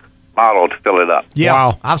entire bottle to fill it up. Yeah.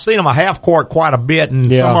 Wow. I've seen them a half-quart quite a bit,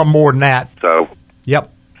 and some of them more than that. So.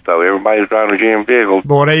 Yep. So everybody's driving a GM vehicle.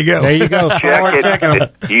 Boy, there you go. There you go. Check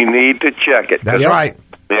it. You need to check it. That's right.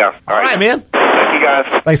 Yeah. All right, man. Thank you,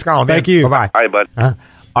 guys. Thanks for calling, man. Thank you. Bye-bye. All right, bud.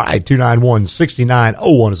 All right,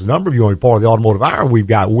 291-6901 is the number. If you want to be part of the Automotive Hour, we've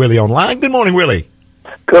got Willie online. Good morning, Willie.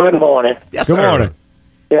 Good morning. Yes, Good sir. morning.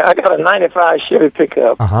 Yeah, I got a 95 Chevy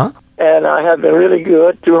pickup. Uh-huh. And I have been really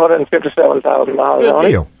good, 257,000 miles Good on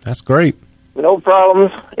deal. it. That's great. No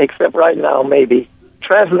problems, except right now, maybe.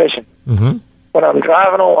 Transmission. Mm-hmm. When I'm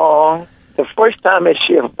driving along, the first time it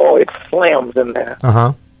shifts, boy, it slams in there.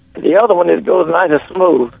 Uh-huh. The other one, it goes nice and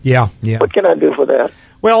smooth. Yeah. What can I do for that?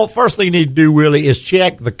 Well, first thing you need to do, Willie, is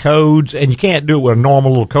check the codes, and you can't do it with a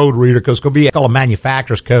normal little code reader because it's going to be called a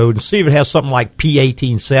manufacturer's code, and see if it has something like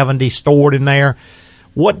P1870 stored in there.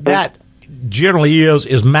 What that generally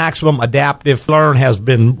is maximum adaptive learn has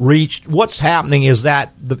been reached. What's happening is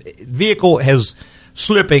that the vehicle is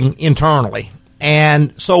slipping internally.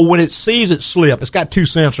 And so when it sees it slip, it's got two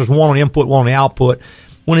sensors, one on the input, one on the output.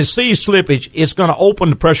 When it sees slippage, it's going to open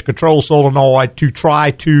the pressure control solenoid to try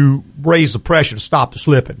to raise the pressure to stop the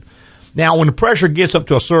slipping. Now, when the pressure gets up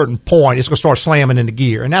to a certain point, it's going to start slamming into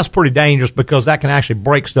gear. And that's pretty dangerous because that can actually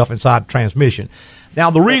break stuff inside the transmission. Now,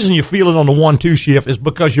 the reason you feel it on the 1-2 shift is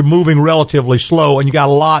because you're moving relatively slow and you got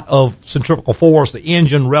a lot of centrifugal force, the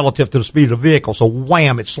engine relative to the speed of the vehicle. So,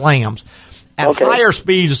 wham, it slams. At higher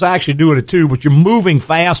speeds, it's actually doing it too, but you're moving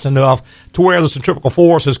fast enough to where the centrifugal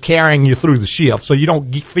force is carrying you through the shift, so you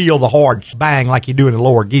don't feel the hard bang like you do in the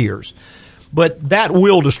lower gears. But that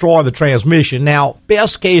will destroy the transmission. Now,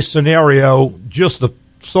 best case scenario, just the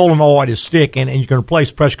solenoid is sticking, and you can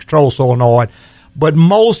replace the pressure control solenoid. But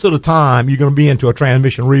most of the time, you're going to be into a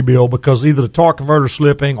transmission rebuild because either the torque converter is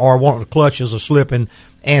slipping or one of the clutches are slipping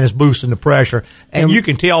and it's boosting the pressure. And you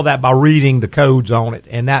can tell that by reading the codes on it,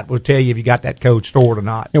 and that will tell you if you got that code stored or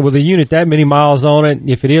not. And with a unit that many miles on it,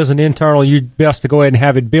 if it is an internal, you're best to go ahead and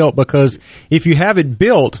have it built because if you have it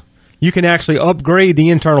built, you can actually upgrade the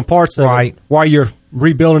internal parts of it while you're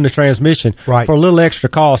rebuilding the transmission for a little extra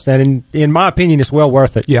cost. And in my opinion, it's well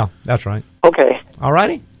worth it. Yeah, that's right. Okay. All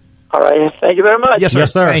righty. All right. Thank you very much. Yes, sir.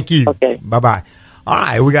 Yes, sir. Thank you. Okay. Bye-bye. All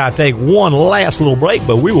right, we got to take one last little break,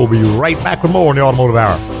 but we will be right back with more in the Automotive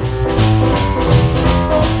Hour.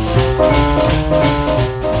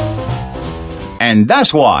 And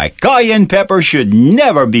that's why cayenne pepper should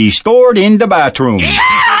never be stored in the bathroom. Yeah!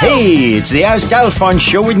 Hey, it's the Ask Alphonse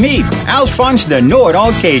show with me, Alphonse the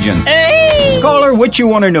Know-It-All Cajun. Hey! Caller, what you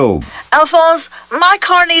want to know? Alphonse, my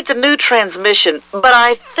car needs a new transmission, but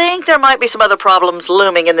I think there might be some other problems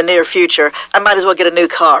looming in the near future. I might as well get a new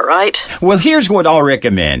car, right? Well, here's what I'll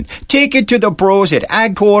recommend. Take it to the pros at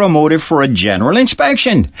AGCO Automotive for a general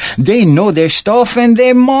inspection. They know their stuff and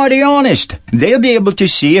they're mighty honest. They'll be able to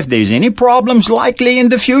see if there's any problems likely in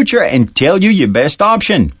the future and tell you your best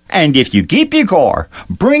option. And if you keep your car,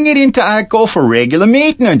 bring it into AGCO for regular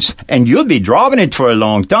maintenance, and you'll be driving it for a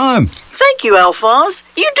long time. Thank you, Alphonse.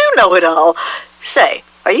 You do know it all. Say,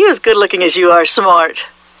 are you as good looking as you are smart?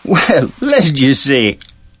 Well, let's just say,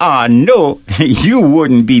 I know you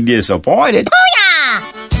wouldn't be disappointed.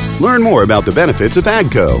 Booyah! Learn more about the benefits of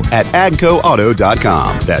AGCO at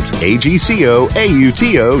AGCOAuto.com. That's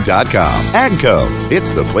AGCOAUTO.com. AGCO,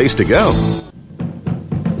 it's the place to go.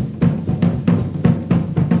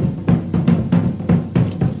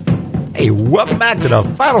 Hey, welcome back to the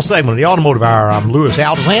final segment of the Automotive Hour. I'm Louis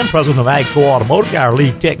Altazan, president of AGCO Automotive. Got our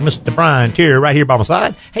lead tech, Mr. Brian Terry, right here by my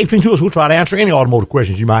side. Hey, between two of us, we'll try to answer any automotive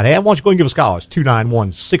questions you might have. Why don't you go and give us a call? It's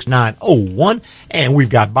 291-6901. And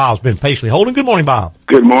we've got Bob's been patiently holding. Good morning, Bob.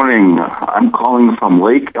 Good morning. I'm calling from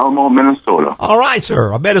Lake Elmo, Minnesota. All right,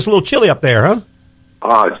 sir. I bet it's a little chilly up there, huh?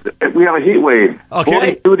 We have a heat wave.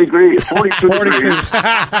 Okay. 42 degrees. 42 degrees.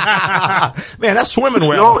 Man, that's swimming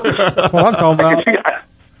well. What I'm talking about.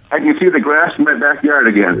 I can see the grass in my backyard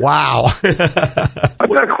again. Wow. I've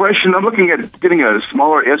got a question. I'm looking at getting a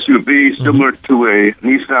smaller SUV similar to a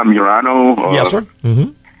Nissan Murano. Yes, sir.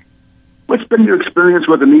 Mm-hmm. What's been your experience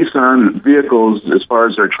with the Nissan vehicles as far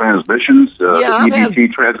as their transmissions, the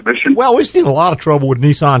EDT transmission? Well, we've seen a lot of trouble with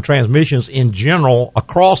Nissan transmissions in general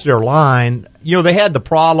across their line. You know, they had the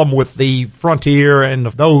problem with the Frontier and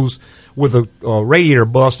those with the radiator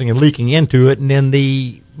busting and leaking into it, and then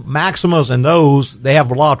the Maximas and those, they have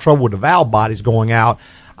a lot of trouble with the valve bodies going out.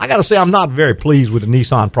 I got to say, I'm not very pleased with the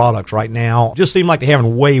Nissan products right now. Just seem like they're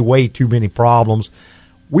having way too many problems.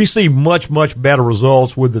 We see much better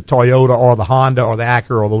results with the Toyota or the Honda or the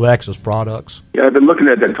Acura or the Lexus products. Yeah, I've been looking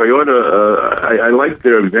at that Toyota. I like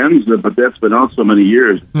their Venza, but that's been out so many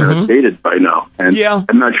years. It's kind of dated by now. And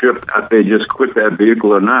I'm not sure if they just quit that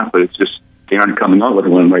vehicle or not, but it's just they aren't coming out with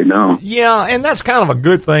one right now. Yeah, and that's kind of a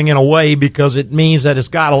good thing in a way because it means that it's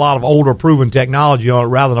got a lot of older proven technology on it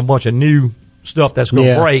rather than a bunch of new stuff that's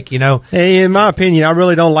going to break, you know. In my opinion, I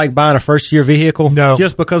really don't like buying a first-year vehicle. No.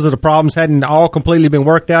 Just because of the problems hadn't all completely been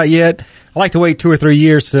worked out yet. I like to wait 2 or 3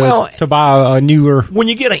 years to buy a newer When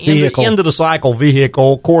you get an vehicle. end-of-the-cycle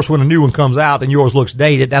vehicle, of course, when a new one comes out and yours looks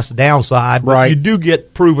dated, that's the downside. But you do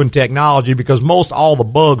get proven technology because most all the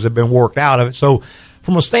bugs have been worked out of it. So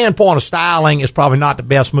from a standpoint of styling, it's probably not the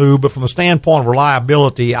best move, but from a standpoint of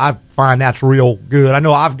reliability, I find that's real good. I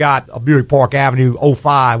know I've got a Buick Park Avenue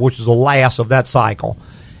 05, which is the last of that cycle,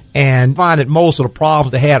 and find that most of the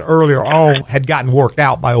problems they had earlier on had gotten worked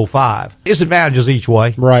out by 05. It's advantages each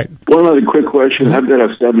way. Right. One other quick question. I've got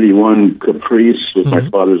a 71 Caprice with my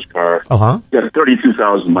father's car. Uh-huh. Got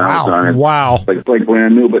 32,000 miles on it. Wow. Like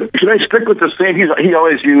brand new. But should I stick with the same? He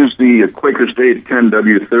always used the Quaker State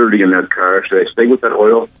 10W30 in that car. Should I stay with that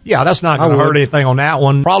oil? Yeah, that's not going to hurt anything on that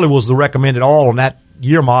one. Probably was the recommended oil on that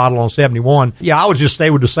year model on 71. Yeah, I would just stay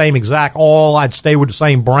with the same exact oil. I'd stay with the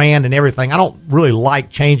same brand and everything. I don't really like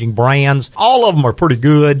changing brands. All of them are pretty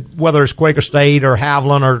good, whether it's Quaker State or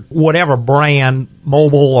Haviland or whatever brand,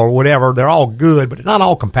 Mobile or whatever. They're all good, but they're not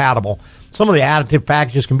all compatible. Some of the additive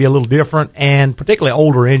packages can be a little different, and particularly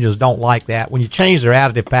older engines don't like that. When you change their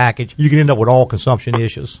additive package, you can end up with oil consumption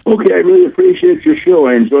issues. Okay, I really appreciate your show.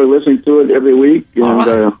 I enjoy listening to it every week,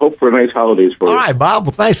 and hope for nice holidays for you. All right, Bob.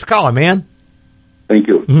 Well, thanks for calling, man. Thank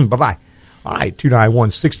you. Bye-bye. All right,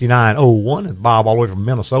 291-6901, and Bob all the way from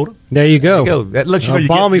Minnesota. There you go. That lets you know you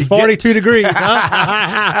balmy get 42 degrees, huh?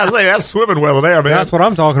 I say that's swimming weather there, man. That's what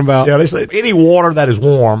I'm talking about. Yeah, they say any water that is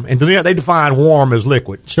warm, and they define warm as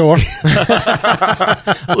liquid. Sure.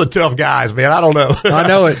 The tough guys, man. I don't know. I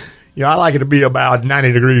know it. You know, I like it to be about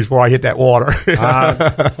 90 degrees before I hit that water.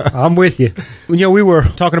 I'm with you. You know, we were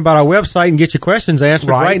talking about our website and get your questions answered.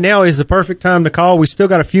 Right now is the perfect time to call. We still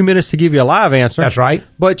got a few minutes to give you a live answer. That's right.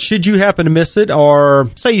 But should you happen to miss it, or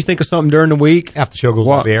say you think of something during the week, after the show goes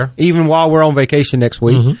off the air, even while we're on vacation next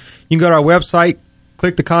week, you can go to our website,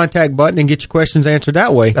 click the contact button, and get your questions answered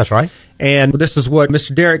that way. That's right. And this is what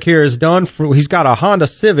Mr. Derek here has done. He's got a Honda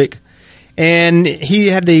Civic. And he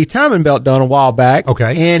had the timing belt done a while back.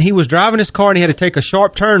 Okay. And he was driving his car, and he had to take a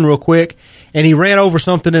sharp turn real quick, and he ran over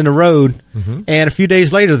something in the road. And a few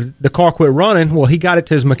days later, the car quit running. Well, he got it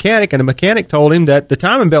to his mechanic, and the mechanic told him that the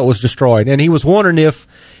timing belt was destroyed. And he was wondering if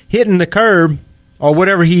hitting the curb or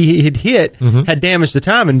whatever he had hit had damaged the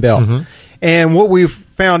timing belt. And what we've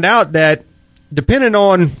found out that depending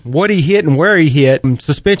on what he hit and where he hit,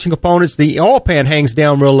 suspension components, the oil pan hangs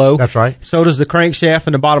down real low. That's right. So does the crankshaft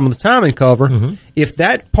and the bottom of the timing cover. If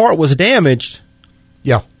that part was damaged,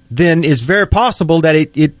 then it's very possible that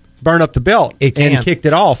it burned up the belt and kicked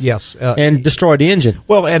it off. Yes. And destroyed the engine.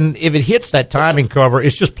 Well, and if it hits that timing cover,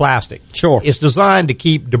 it's just plastic. Sure. It's designed to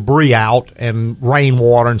keep debris out and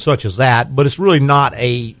rainwater and such as that, but it's really not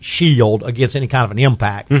a shield against any kind of an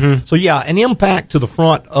impact. So, yeah, an impact to the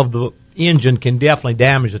front of the engine can definitely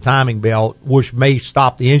damage the timing belt, which may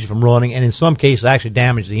stop the engine from running, and in some cases actually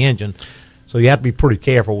damage the engine. So you have to be pretty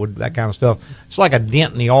careful with that kind of stuff. It's like a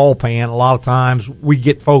dent in the oil pan. A lot of times we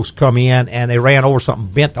get folks come in and they ran over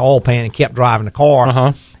something, bent the oil pan, and kept driving the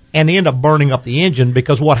car. And they end up burning up the engine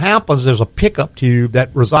because what happens, there's a pickup tube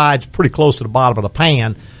that resides pretty close to the bottom of the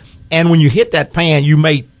pan. And when you hit that pan, you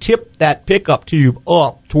may tip that pickup tube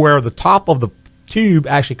up to where the top of the tube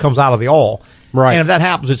actually comes out of the oil. Right. And if that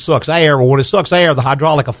happens, it sucks air. Well, when it sucks air, the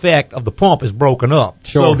hydraulic effect of the pump is broken up.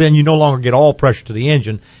 Sure. So then you no longer get oil pressure to the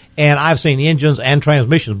engine. And I've seen engines and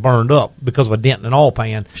transmissions burned up because of a dent in an oil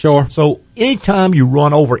pan. Sure. So anytime you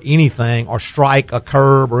run over anything or strike a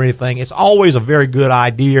curb or anything, it's always a very good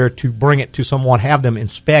idea to bring it to someone, have them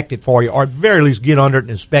inspect it for you, or at the very least get under it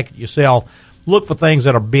and inspect it yourself. Look for things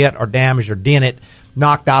that are bent or damaged or dented,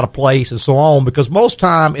 knocked out of place, and so on, because most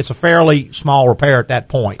time it's a fairly small repair at that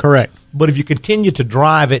point. Correct. But if you continue to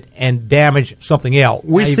drive it and damage something else,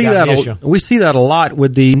 we see that a lot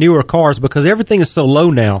with the newer cars because everything is so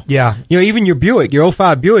low now. Yeah. You know, even your Buick, your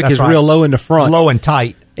 05 Buick is real low in the front. Low and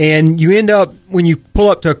tight. And you end up, when you pull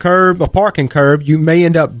up to a curb, a parking curb, you may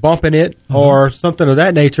end up bumping it or something of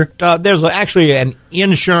that nature. There's actually an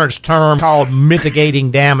insurance term called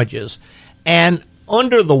mitigating damages. And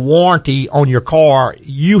under the warranty on your car,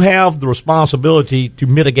 you have the responsibility to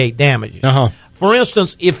mitigate damage. For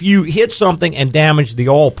instance, if you hit something and damage the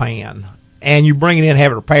oil pan and you bring it in and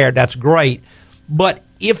have it repaired, that's great. But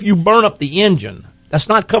if you burn up the engine, that's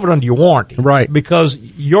not covered under your warranty. Right. Because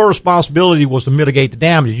your responsibility was to mitigate the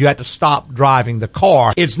damage. You had to stop driving the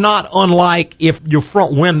car. It's not unlike if your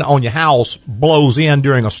front window on your house blows in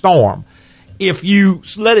during a storm. If you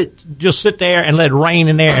let it just sit there and let it rain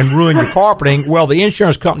in there and ruin your carpeting, well, the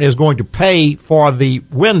insurance company is going to pay for the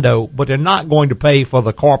window, but they're not going to pay for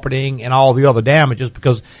the carpeting and all the other damages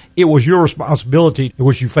because it was your responsibility,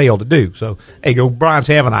 which you failed to do. So, there you go. Brian's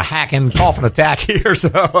having a hacking, coughing attack here, so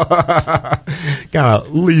kind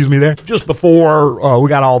of leaves me there. Just before we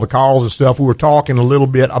got all the calls and stuff, we were talking a little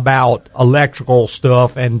bit about electrical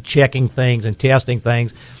stuff and checking things and testing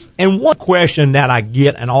things. And one question that I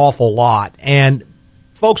get an awful lot, and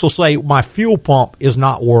folks will say, my fuel pump is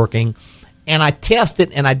not working, and I test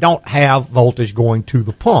it and I don't have voltage going to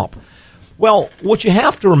the pump. Well, what you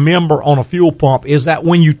have to remember on a fuel pump is that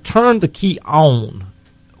when you turn the key on,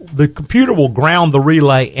 the computer will ground the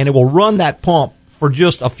relay and it will run that pump for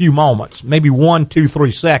just a few moments, maybe 1, 2,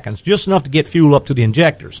 3 seconds, just enough to get fuel up to the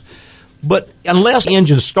injectors. But unless the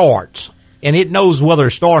engine starts, and it knows whether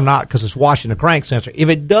it's started or not because it's watching the crank sensor. If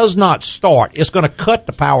it does not start, it's going to cut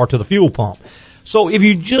the power to the fuel pump. So if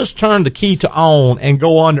you just turn the key to on and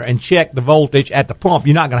go under and check the voltage at the pump,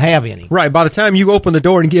 you're not going to have any. Right. By the time you open the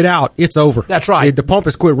door and get out, it's over. That's right. The pump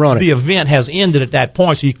has quit running. The event has ended at that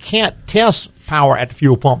point, so you can't test power at the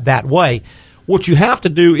fuel pump that way. What you have to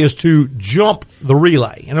do is to jump the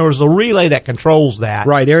relay. And there's a relay that controls that.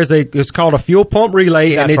 Right. It's called a fuel pump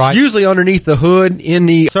relay, and it's usually underneath the hood in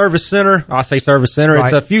the service center. I say service center. Right.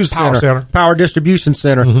 It's a fuse center. Power distribution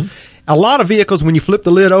center. A lot of vehicles, when you flip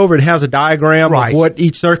the lid over, it has a diagram of what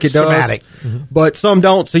each circuit does. But some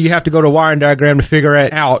don't, so you have to go to a wiring diagram to figure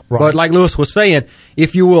it out. But like Lewis was saying,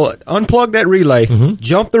 if you will unplug that relay,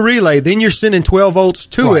 jump the relay, then you're sending 12 volts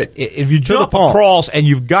to it. If you jump across and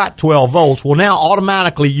you've got 12 volts, well, now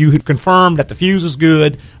automatically you have confirmed that the fuse is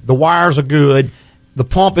good, the wires are good, the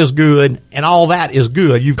pump is good, and all that is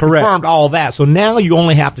good. You've confirmed all that. So now you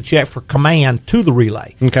only have to check for command to the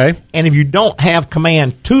relay. Okay. And if you don't have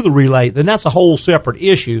command to the relay, then that's a whole separate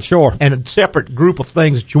issue. Sure. And a separate group of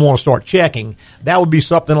things that you want to start checking. That would be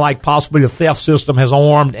something like possibly the theft system has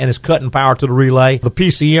armed and is cutting power to the relay. The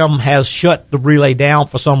PCM has shut the relay down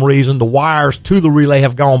for some reason. The wires to the relay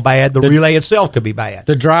have gone bad. The relay itself could be bad.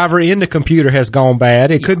 The driver in the computer has gone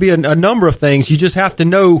bad. It could be a number of things. You just have to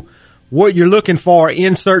know what you're looking for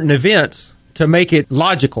in certain events to make it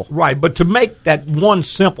logical. Right, but to make that one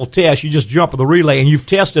simple test, you just jump at the relay, and you've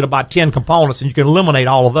tested about 10 components, and you can eliminate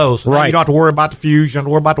all of those. So you don't have to worry about the fuse, you don't have to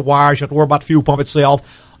worry about the wires, you don't have to worry about the fuel pump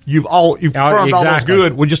itself. You've confirmed all those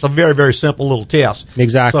good with just a very, very simple little test.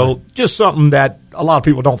 Exactly. So just something that a lot of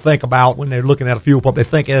people don't think about when they're looking at a fuel pump. They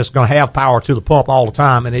think it's going to have power to the pump all the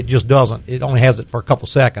time, and it just doesn't. It only has it for a couple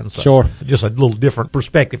seconds. So sure. Just a little different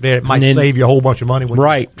perspective there. It might save you a whole bunch of money when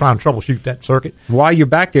you're trying to troubleshoot that circuit. While you're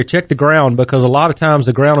back there, check the ground, because a lot of times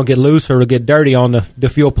the ground will get loose or it'll get dirty on the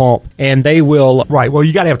fuel pump, and they will... Right. Well,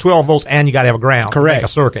 you got to have 12 volts and you got to have a ground. Correct. To make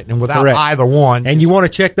a circuit. And without either one... And you want to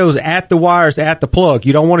check those at the wires at the plug.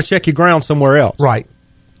 You don't want to check your ground somewhere else. Right.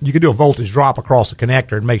 You can do a voltage drop across the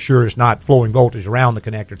connector and make sure it's not flowing voltage around the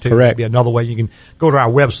connector, too. Correct. That'd be another way. You can go to our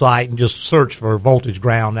website and just search for voltage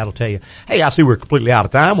ground. That'll tell you. Hey, I see we're completely out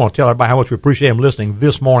of time. I want to tell everybody how much we appreciate them listening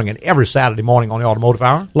this morning and every Saturday morning on the Automotive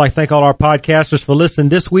Hour. I'd like to thank all our podcasters for listening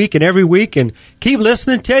this week and every week. And keep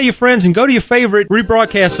listening. Tell your friends and go to your favorite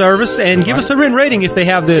rebroadcast service and give us a written rating if they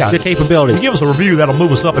have the capability. Give us a review. That'll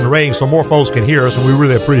move us up in the ratings so more folks can hear us, and we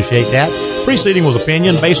really appreciate that. Preceding was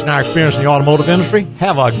opinion based on our experience in the automotive industry.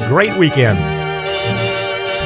 Have a great weekend.